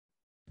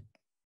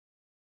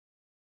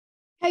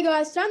Hey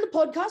guys, today on the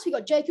podcast, we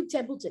got Jacob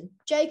Templeton.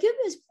 Jacob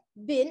has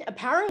been a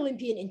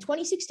Para-Olympian in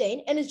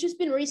 2016 and has just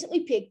been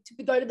recently picked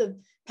to go to the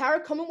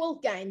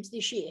Para-Commonwealth Games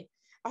this year.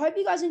 I hope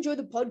you guys enjoy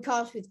the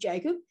podcast with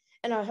Jacob,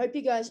 and I hope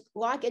you guys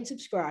like and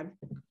subscribe.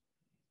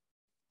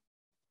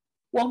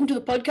 Welcome to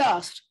the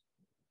podcast.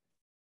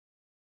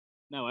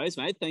 No worries,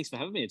 mate. Thanks for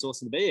having me. It's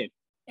awesome to be here.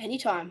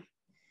 Anytime.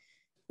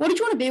 What did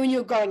you want to be when you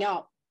were growing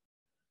up?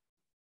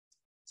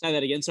 Say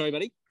that again. Sorry,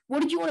 buddy.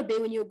 What did you want to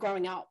be when you were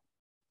growing up?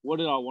 What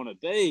did I want to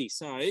be?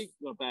 Sorry,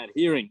 got bad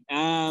hearing.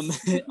 I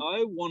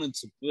wanted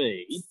to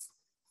be,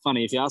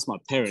 funny, if you ask my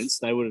parents,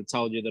 they would have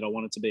told you that I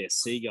wanted to be a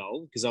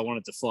seagull because I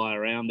wanted to fly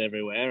around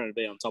everywhere and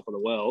be on top of the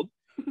world.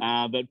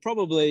 But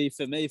probably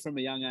for me from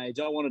a young age,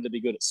 I wanted to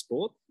be good at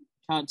sport.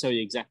 Can't tell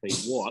you exactly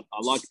what.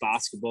 I liked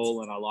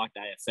basketball and I liked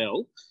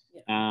AFL,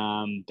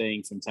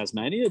 being from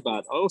Tasmania,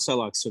 but I also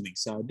like swimming.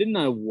 So I didn't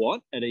know what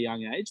at a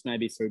young age,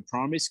 maybe through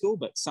primary school,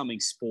 but something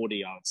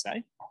sporty, I would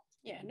say.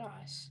 Yeah,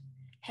 nice.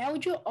 How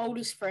would your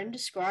oldest friend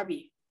describe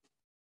you?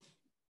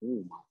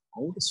 Oh, my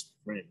oldest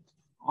friend.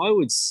 I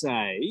would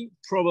say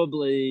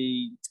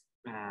probably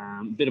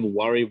a bit of a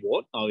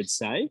worrywart, I would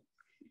say.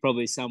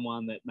 Probably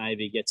someone that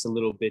maybe gets a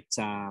little bit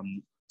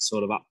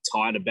sort of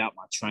uptight about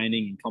my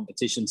training and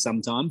competition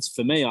sometimes.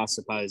 For me, I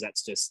suppose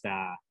that's just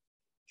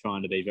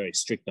trying to be very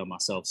strict on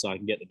myself so I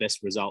can get the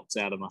best results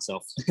out of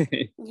myself.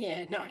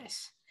 Yeah,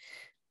 nice.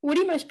 What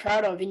are you most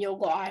proud of in your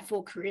life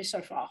or career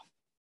so far?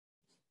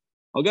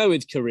 I'll go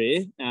with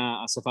career.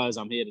 I suppose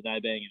I'm here today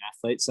being an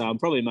athlete, so I'm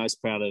probably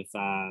most proud of,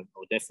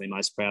 or definitely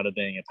most proud of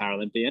being a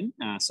Paralympian.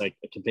 So I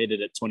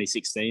competed at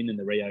 2016 in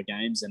the Rio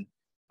Games and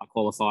I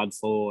qualified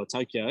for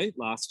Tokyo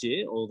last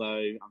year,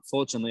 although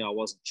unfortunately I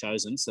wasn't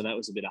chosen, so that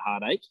was a bit of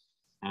heartache.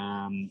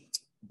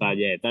 But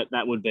yeah,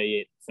 that would be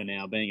it for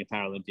now. Being a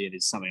Paralympian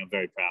is something I'm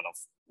very proud of.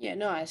 Yeah,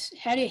 nice.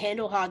 How do you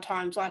handle hard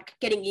times like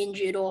getting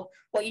injured or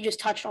what you just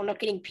touched on, not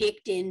getting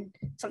picked in,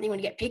 something you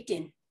want to get picked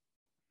in?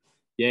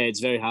 Yeah,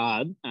 it's very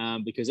hard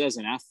because as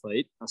an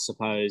athlete, I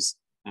suppose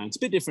it's a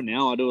bit different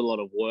now. I do a lot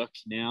of work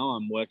now.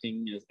 I'm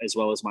working as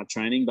well as my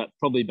training, but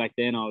probably back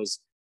then I was,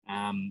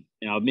 I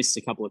missed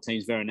a couple of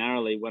teams very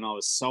narrowly when I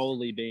was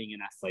solely being an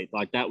athlete.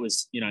 Like that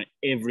was,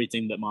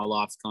 everything that my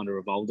life kind of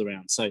revolved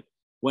around. So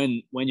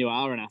when you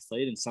are an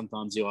athlete and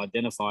sometimes you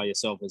identify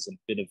yourself as a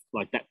bit of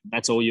like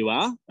that's all you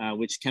are,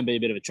 which can be a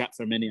bit of a trap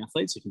for many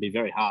athletes. It can be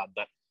very hard,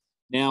 but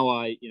now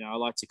I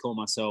like to call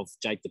myself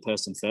Jake the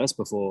person first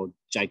before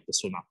Jake the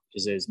swimmer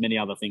because there's many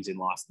other things in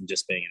life than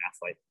just being an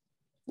athlete.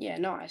 Yeah,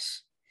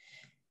 nice.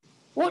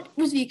 What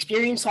was the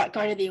experience like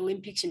going to the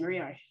Olympics in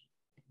Rio?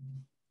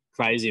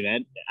 Crazy,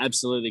 man.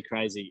 Absolutely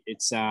crazy.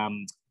 It's a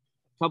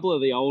couple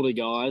of the older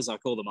guys, I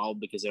call them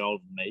old because they're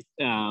older than me,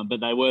 but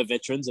they were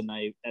veterans and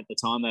at the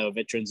time they were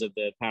veterans of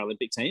the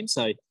Paralympic team.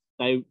 So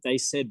they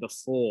said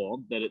before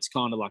that it's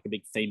kind of like a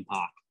big theme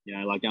park,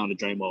 like going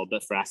to Dreamworld,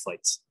 but for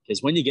athletes.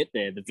 Because when you get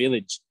there, the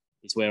village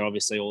is where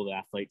obviously all the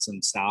athletes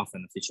and staff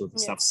and officials and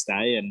stuff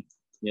stay. And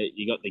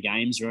you got the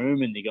games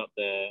room and you got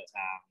the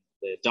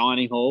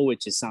dining hall,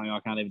 which is something I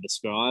can't even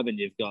describe. And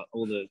you've got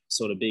all the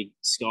sort of big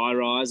sky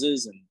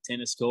risers and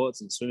tennis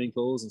courts and swimming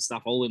pools and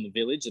stuff all in the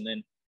village. And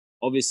then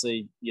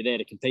obviously you're there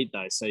to compete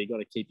though. So you got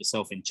to keep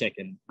yourself in check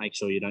and make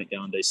sure you don't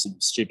go and do some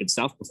stupid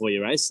stuff before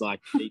you race, like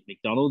eat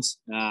McDonald's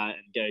and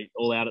go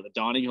all out at the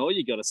dining hall.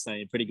 You got to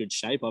stay in pretty good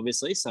shape,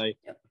 obviously. So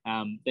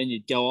then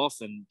you'd go off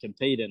and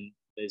compete and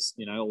there's,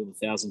 all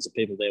the thousands of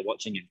people there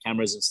watching and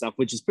cameras and stuff,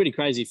 which is pretty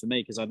crazy for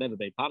me because I've never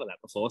been part of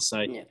that before.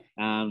 So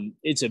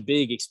it's a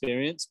big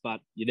experience,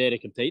 but you're there to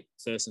compete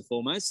first and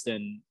foremost.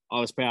 And I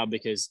was proud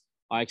because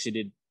I actually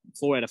did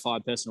 4 out of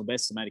 5 personal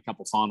bests and made a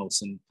couple of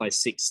finals and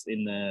placed 6th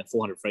in the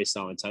 400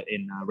 freestyle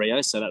in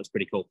Rio. So that was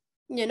pretty cool.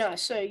 Yeah,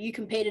 nice. So you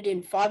competed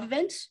in 5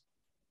 events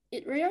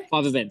at Rio?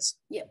 5 events.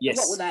 Yeah. Yes.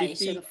 What were they?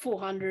 50, so the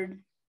 400.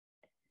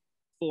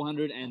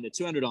 400 and the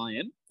 200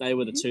 IM. They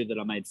were the 2 that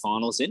I made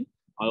finals in.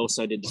 I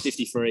also did the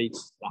 50 free,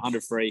 the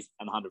 100 free,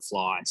 and the 100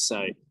 fly.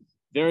 So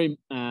very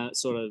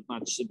sort of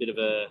much a bit of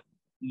a,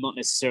 not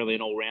necessarily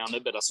an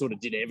all-rounder, but I sort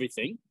of did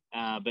everything.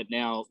 But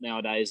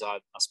nowadays I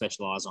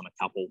specialise on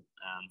a couple,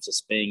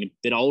 just being a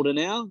bit older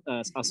now,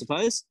 I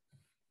suppose.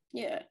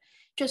 Yeah.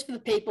 Just for the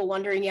people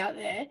wondering out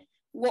there,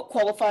 what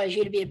qualifies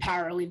you to be a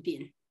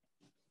Paralympian?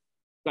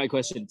 Great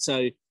question.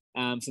 So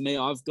for me,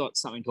 I've got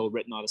something called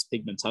retinitis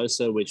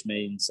pigmentosa, which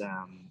means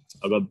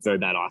I've got very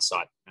bad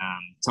eyesight.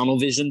 Tunnel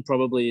vision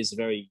probably is a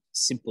very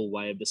simple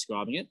way of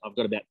describing it. I've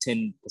got about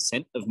 10%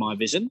 of my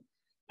vision.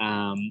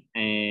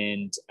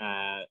 And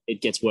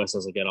it gets worse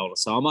as I get older.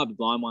 So I might be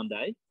blind one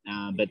day,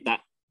 but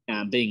that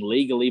being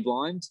legally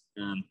blind,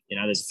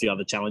 there's a few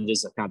other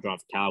challenges. I can't drive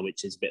a car,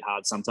 which is a bit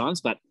hard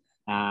sometimes, but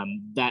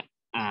that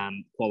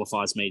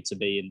qualifies me to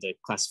be in the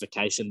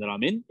classification that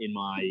I'm in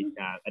my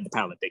at the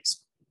Paralympics.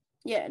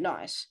 Yeah,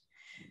 nice.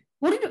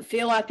 What did it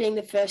feel like being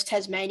the first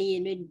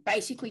Tasmanian in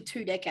basically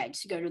 2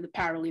 decades to go to the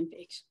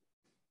Paralympics?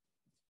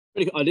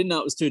 I didn't know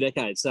it was 2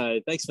 decades, so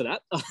thanks for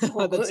that.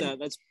 Oh,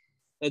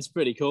 that's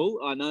pretty cool.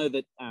 I know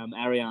that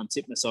Ariane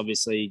Titmus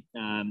obviously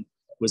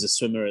was a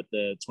swimmer at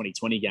the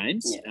 2020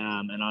 games.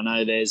 Yeah. And I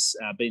know there's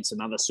been some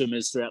other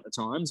swimmers throughout the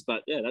times,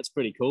 but yeah, that's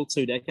pretty cool.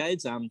 2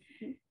 decades.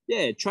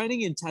 Yeah,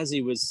 training in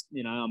Tassie was,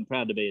 I'm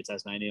proud to be a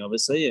Tasmanian,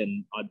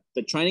 obviously,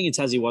 but training in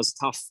Tassie was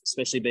tough,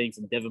 especially being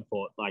from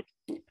Devonport. Like,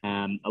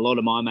 a lot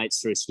of my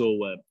mates through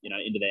school were,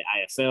 into their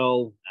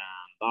AFL,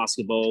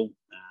 basketball,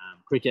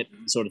 cricket,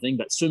 sort of thing.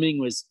 But swimming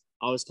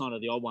I was kind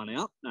of the odd one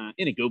out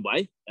in a good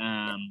way.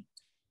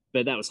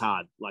 But that was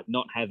hard, like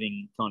not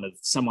having kind of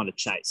someone to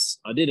chase.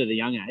 I did at a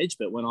young age,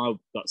 but when I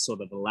got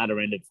sort of the latter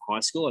end of high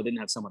school, I didn't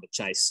have someone to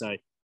chase. So,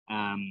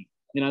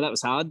 that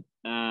was hard.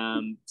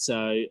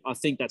 So I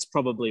think that's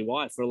probably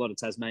why for a lot of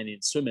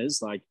Tasmanian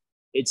swimmers, like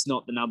it's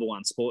not the number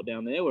one sport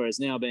down there. Whereas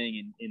now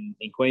being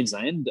in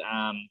Queensland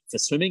for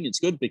swimming, it's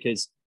good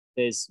because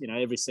there's,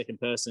 every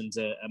second person's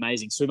an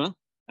amazing swimmer.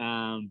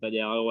 But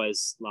yeah, I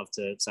always love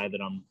to say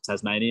that I'm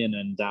Tasmanian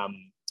and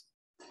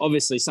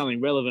obviously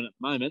something relevant at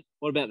the moment.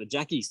 What about the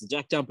Jackies, the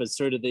Jack Jumpers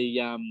through to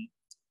the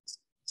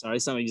sorry,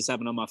 something just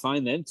happened on my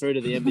phone then, through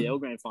to the NBL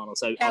Grand Final.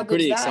 So I'm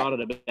pretty excited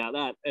about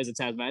that as a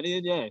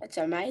Tasmanian, yeah. That's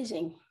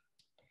amazing.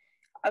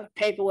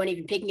 People weren't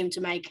even picking him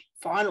to make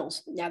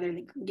finals. Now they're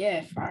in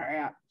the, far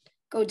out.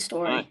 Good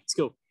story. All right, it's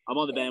cool. I'm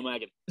on the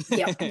bandwagon.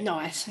 Yeah,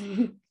 nice.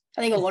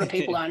 I think a lot of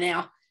people are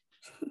now.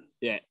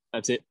 Yeah,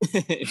 that's it.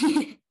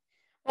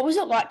 What was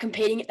it like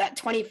competing at that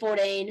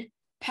 2014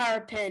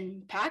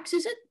 Parapen Pacs,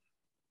 is it?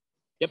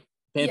 Yep,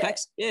 Pan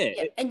Pacs. Yeah.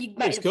 And you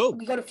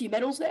got a few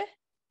medals there?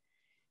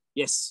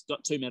 Yes,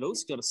 got 2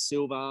 medals. Got a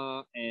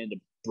silver and a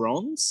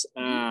bronze,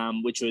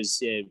 which was,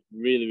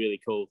 really, really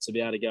cool to be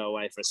able to go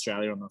away for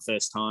Australia on the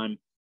first time.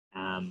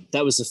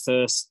 That was the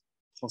first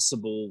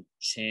possible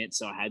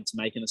chance I had to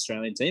make an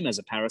Australian team as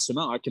a para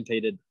swimmer. I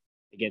competed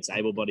against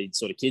able-bodied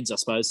sort of kids, I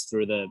suppose,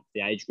 through the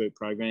age group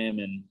program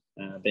and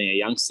being a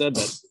youngster.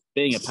 But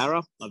being a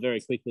para, I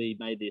very quickly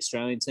made the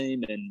Australian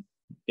team, and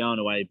going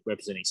away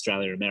representing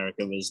Australia and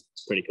America was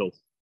pretty cool.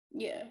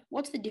 Yeah.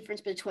 What's the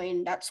difference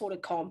between that sort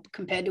of comp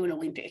compared to an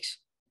Olympics?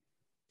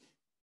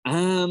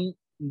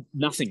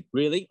 Nothing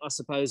really, I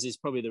suppose, is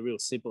probably the real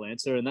simple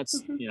answer. And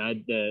that's,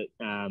 the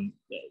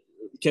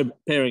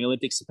comparing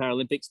Olympics to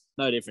Paralympics,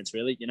 no difference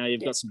really.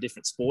 You've got some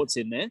different sports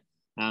in there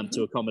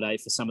to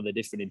accommodate for some of the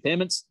different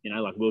impairments,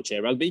 like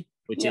wheelchair rugby,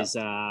 which is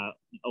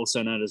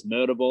also known as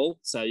murder ball.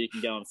 So you can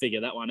go and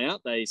figure that one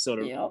out. They sort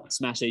of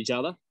smash each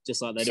other,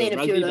 just like they do in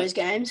rugby. Seen a few of those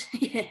games.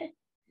 Yeah.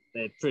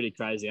 They're pretty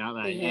crazy,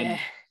 aren't they? Yeah. And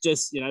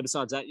just,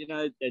 besides that,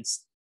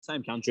 it's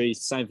same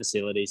countries, same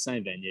facilities,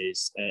 same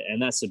venues. And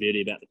that's the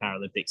beauty about the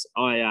Paralympics.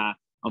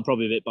 I'm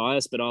probably a bit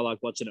biased, but I like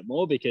watching it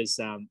more because,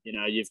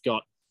 you've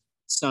got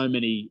so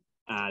many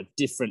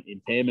different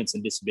impairments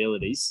and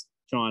disabilities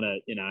trying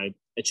to,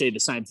 achieve the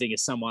same thing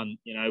as someone,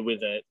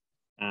 with a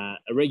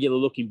regular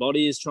looking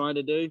body is trying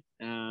to do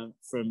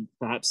from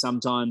perhaps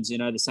sometimes,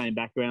 the same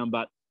background,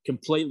 but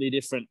completely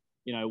different,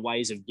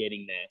 ways of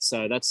getting there.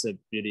 So that's the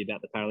beauty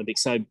about the Paralympics.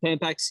 So Pan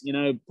Pacs,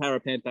 para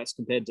Pan Pacs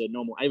compared to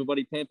normal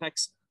able-bodied Pan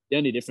Pacs, the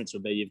only difference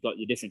would be you've got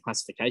your different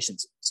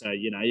classifications. So,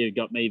 you've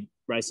got me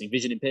racing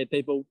vision impaired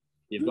people.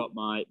 You've got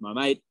my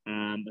mate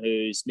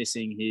who's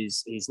missing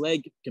his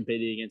leg,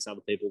 competing against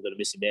other people that are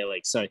missing their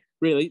legs. So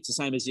really, it's the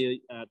same as the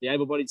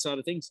able-bodied side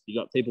of things.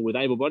 You've got people with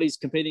able bodies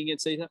competing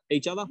against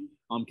each other.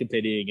 I'm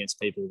competing against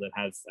people that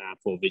have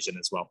poor vision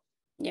as well.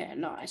 Yeah,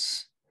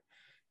 nice.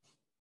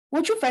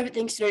 What's your favourite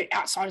things to do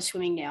outside of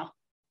swimming now?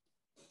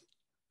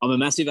 I'm a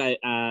massive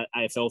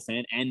AFL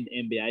fan and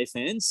NBA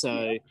fan.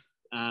 So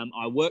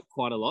I work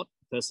quite a lot,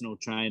 personal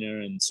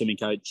trainer and swimming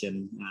coach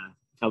and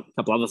a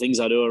couple other things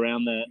I do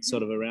around the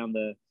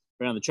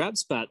around the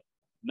traps, but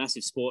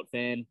massive sport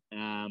fan,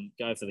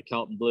 go for the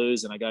Carlton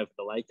Blues and I go for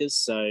the Lakers.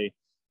 So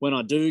when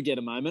I do get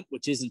a moment,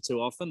 which isn't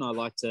too often, I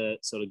like to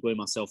sort of glue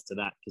myself to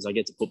that because I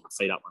get to put my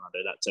feet up when I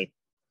do that too.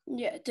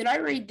 Yeah. Did I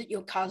read that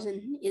your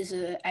cousin is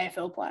an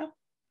AFL player?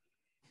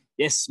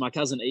 Yes, my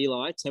cousin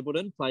Eli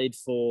Templeton played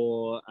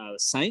for the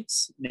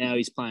Saints. Now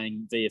he's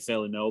playing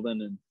VFL in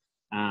Melbourne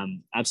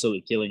and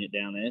absolutely killing it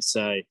down there.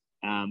 So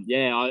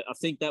I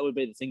think that would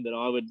be the thing that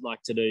I would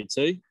like to do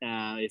too.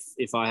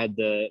 If I had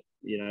the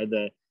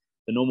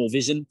normal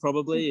vision,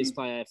 probably is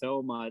play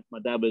AFL. My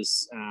dad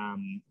was a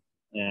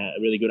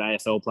really good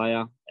AFL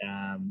player,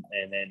 and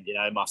then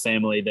my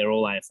family, they're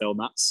all AFL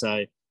nuts.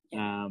 So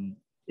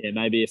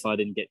maybe if I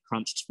didn't get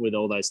crunched with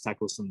all those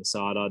tackles from the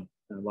side, I'd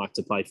like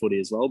to play footy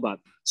as well. But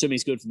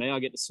swimming's good for me. I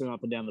get to swim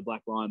up and down the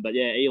black line. But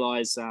yeah,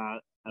 Eli's an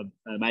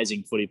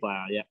amazing footy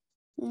player. Yeah.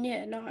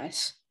 Yeah,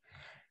 nice.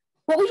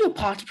 What was your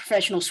path to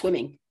professional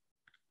swimming?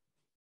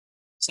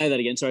 Say that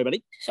again. Sorry,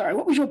 buddy. Sorry,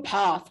 what was your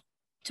path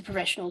to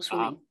professional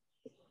swimming?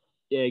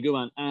 Yeah, good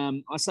one.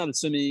 I started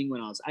swimming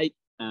when I was 8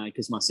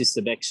 because my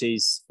sister Beck,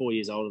 she's 4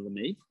 years older than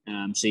me.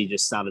 She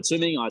just started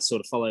swimming. I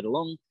sort of followed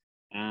along.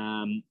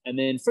 And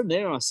then from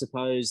there, I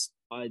suppose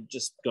I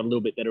just got a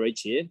little bit better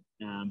each year.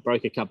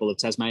 Broke a couple of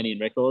Tasmanian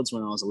records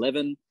when I was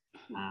 11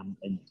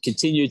 and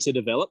continued to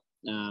develop.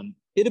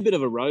 Hit a bit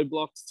of a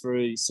roadblock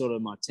through sort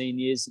of my teen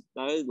years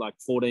though, like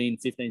 14,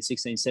 15,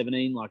 16,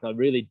 17. Like I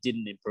really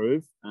didn't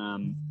improve.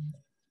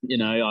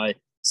 I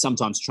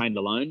sometimes trained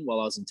alone while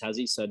I was in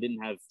Tassie, so I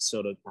didn't have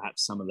sort of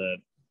perhaps some of the,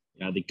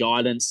 the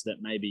guidance that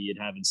maybe you'd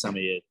have in some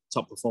of your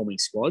top performing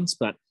squads.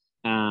 But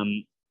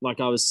like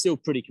I was still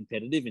pretty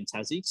competitive in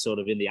Tassie, sort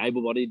of in the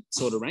able-bodied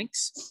sort of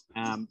ranks.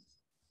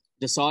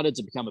 Decided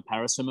to become a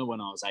paraswimmer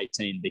when I was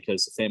 18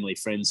 because a family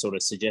friend sort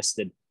of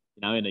suggested,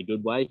 in a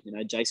good way,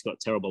 Jake's got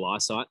terrible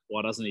eyesight.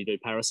 Why doesn't he do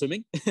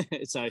paraswimming?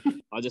 So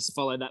I just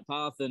followed that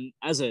path. And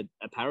as a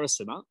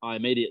paraswimmer, I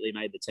immediately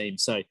made the team.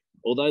 So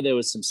although there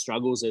was some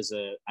struggles as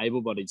a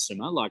able-bodied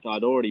swimmer, like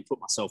I'd already put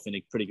myself in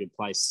a pretty good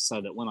place so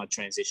that when I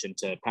transitioned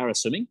to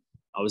paraswimming,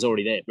 I was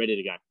already there, ready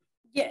to go.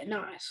 Yeah,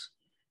 nice.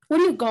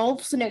 What are your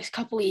goals for the next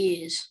couple of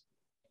years?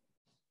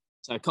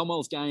 So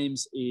Commonwealth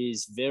Games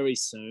is very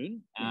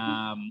soon.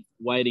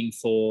 Waiting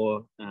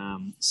for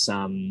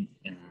the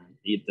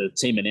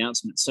team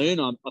announcement soon.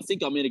 I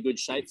think I'm in a good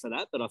shape for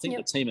that, but I think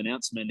the team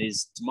announcement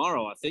is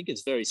tomorrow. I think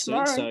it's very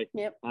soon. So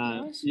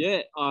nice.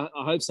 yeah, I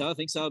hope so. I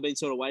think so. I've been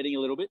sort of waiting a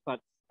little bit, but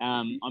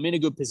I'm in a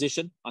good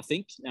position, I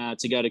think,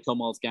 to go to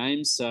Commonwealth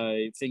Games. So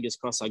fingers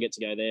crossed I get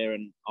to go there,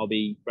 and I'll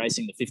be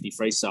racing the 50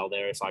 freestyle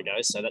there if I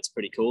go. So that's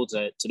pretty cool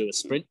to do a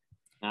sprint.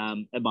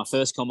 At my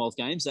first Commonwealth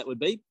Games, that would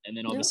be. And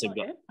then obviously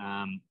we've got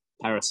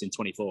Paris in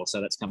 24,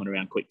 so that's coming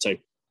around quick too.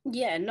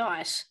 Yeah,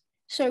 nice.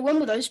 So when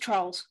were those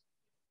trials?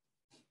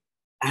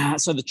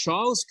 So the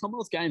trials,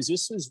 Commonwealth Games,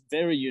 this was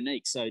very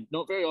unique. So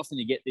not very often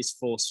you get this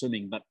for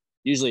swimming, but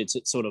usually it's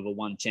sort of a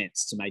one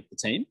chance to make the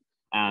team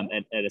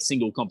at a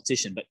single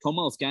competition. But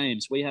Commonwealth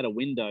Games, we had a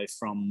window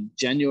from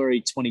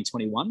January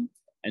 2021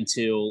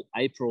 until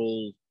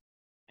April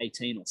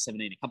 18 or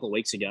 17, a couple of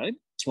weeks ago,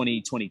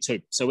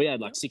 2022. So we had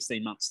like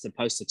 16 months to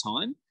post a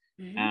time.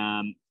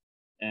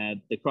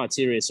 The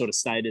criteria sort of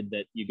stated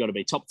that you've got to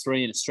be top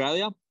 3 in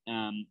Australia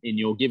in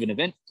your given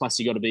event, plus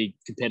you've got to be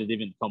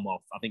competitive in the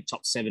Commonwealth. I think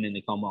top 7 in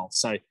the Commonwealth.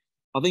 So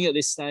I think at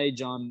this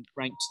stage I'm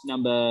ranked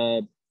number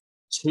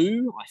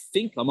 2, I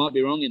think. I might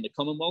be wrong, in the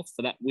Commonwealth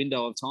for that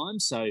window of time.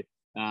 So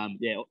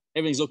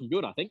everything's looking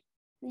good, I think.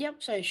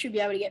 Yep, so you should be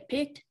able to get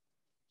picked.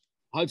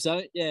 I hope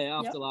so. Yeah,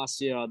 after last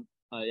year,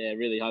 I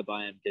really hope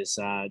I am, because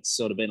it's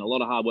sort of been a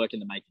lot of hard work in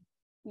the making.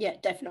 Yeah,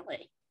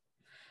 definitely.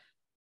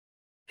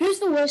 Who's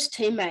the worst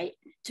teammate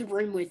to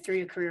room with through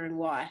your career, and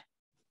why?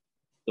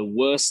 The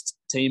worst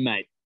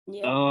teammate?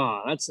 Yeah.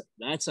 Oh,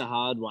 that's a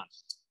hard one.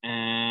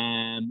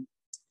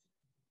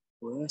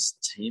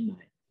 Worst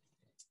teammate?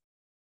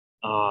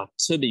 Oh,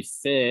 to be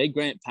fair,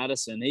 Grant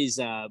Patterson, he's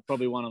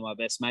probably one of my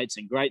best mates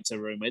and great to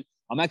room with.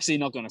 I'm actually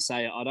not going to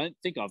say I don't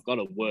think I've got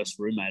a worst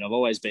roommate. I've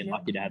always been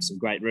lucky to have some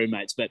great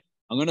roommates, but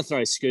I'm going to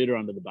throw Scooter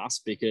under the bus,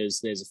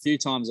 because there's a few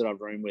times that I've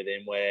roomed with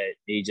him where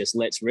he just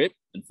lets rip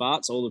and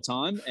farts all the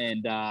time.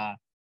 And,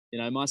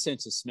 my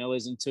sense of smell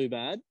isn't too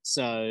bad.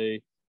 So,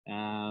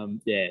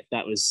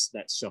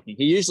 that's shocking.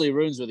 He usually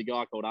rooms with a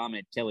guy called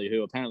Ahmed Kelly,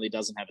 who apparently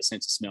doesn't have a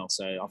sense of smell.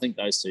 So I think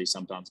those two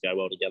sometimes go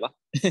well together.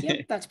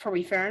 Yep, that's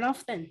probably fair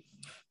enough then.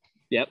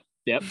 Yep.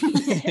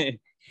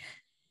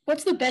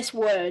 What's the best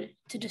word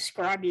to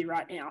describe you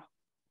right now?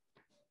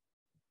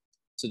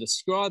 To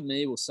describe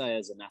me, we'll say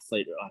as an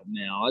athlete right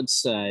now, I'd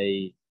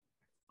say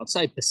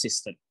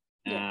persistent.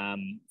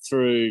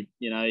 Through,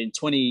 I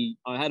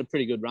had a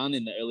pretty good run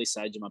in the early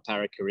stage of my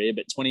para career,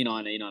 but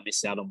 2019 I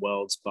missed out on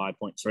Worlds by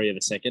 0.3 of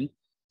a second.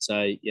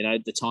 So,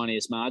 the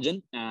tiniest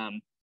margin.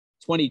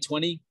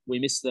 2020 we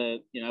missed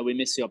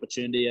the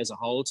opportunity as a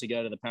whole to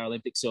go to the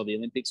Paralympics or the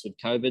Olympics with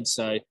COVID.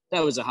 So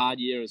that was a hard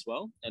year as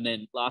well. And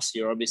then last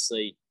year,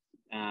 obviously,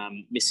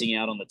 missing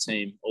out on the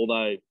team.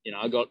 Although,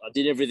 I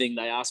did everything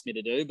they asked me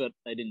to do, but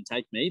they didn't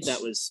take me.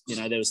 That was,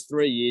 there was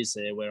 3 years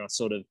there where I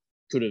sort of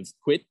could have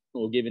quit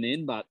or given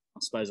in, but I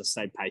suppose I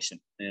stayed patient,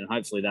 and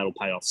hopefully that'll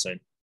pay off soon.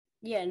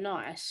 Yeah,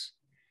 nice.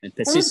 And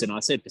persistent. I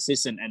said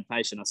persistent and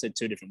patient. I said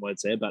 2 different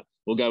words there, but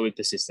we'll go with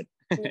persistent.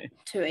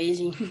 Too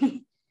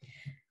easy.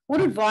 What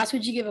advice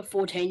would you give a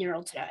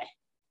 14-year-old today? I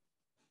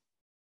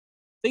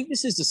think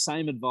this is the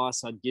same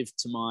advice I'd give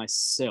to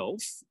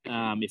myself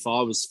if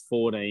I was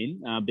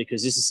 14,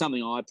 because this is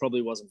something I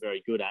probably wasn't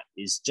very good at,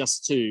 is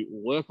just to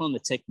work on the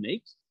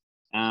technique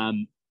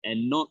and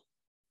not,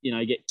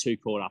 get too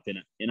caught up in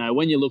it.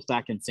 When you look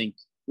back and think,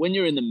 when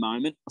you're in the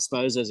moment, I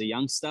suppose as a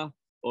youngster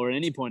or at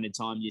any point in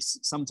time, you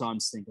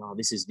sometimes think, oh,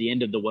 this is the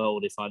end of the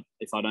world if I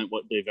don't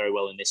do very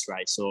well in this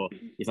race, or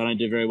if I don't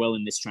do very well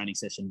in this training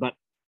session. But at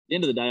the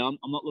end of the day, I'm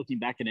not looking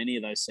back at any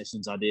of those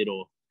sessions I did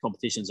or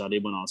competitions I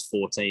did when I was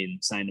 14,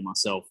 saying to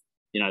myself,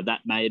 that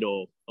made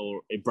or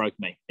it broke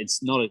me.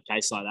 It's not a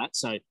case like that.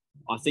 So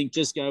I think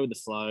just go with the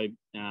flow,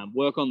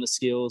 work on the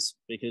skills,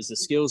 because the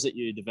skills that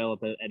you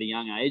develop at a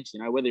young age,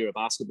 whether you're a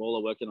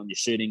basketballer working on your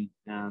shooting,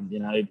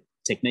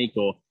 technique,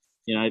 or,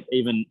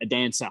 even a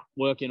dancer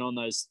working on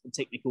those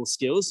technical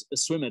skills, a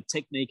swimmer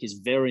technique is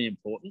very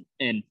important.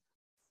 And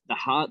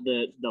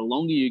the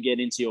longer you get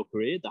into your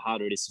career, the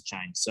harder it is to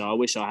change. So I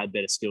wish I had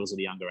better skills at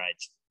a younger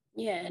age.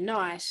 Yeah,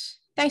 nice.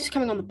 Thanks for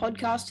coming on the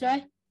podcast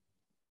today.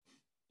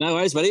 No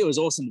worries, buddy. It was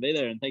awesome to be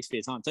there, and thanks for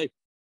your time too.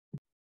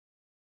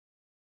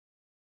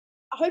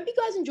 I hope you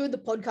guys enjoyed the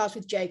podcast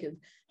with Jacob.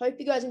 Hope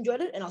you guys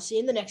enjoyed it, and I'll see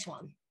you in the next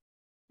one.